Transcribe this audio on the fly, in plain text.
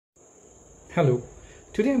Hello,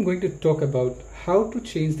 today I'm going to talk about how to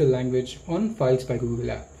change the language on Files by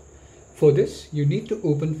Google app. For this, you need to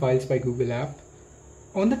open Files by Google app.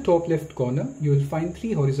 On the top left corner, you will find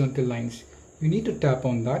three horizontal lines. You need to tap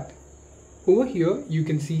on that. Over here, you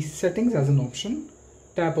can see Settings as an option.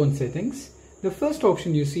 Tap on Settings. The first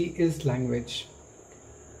option you see is Language.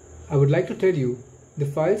 I would like to tell you, the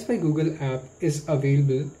Files by Google app is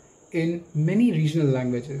available in many regional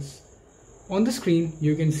languages. On the screen,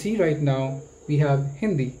 you can see right now we have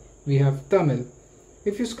Hindi, we have Tamil.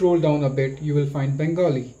 If you scroll down a bit, you will find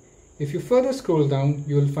Bengali. If you further scroll down,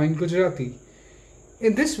 you will find Gujarati.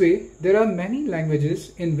 In this way, there are many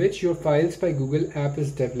languages in which your Files by Google app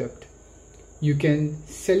is developed. You can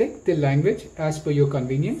select the language as per your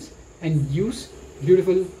convenience and use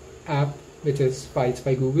beautiful app which is Files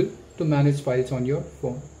by Google to manage files on your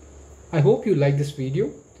phone. I hope you like this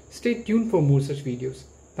video. Stay tuned for more such videos.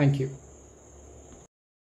 Thank you.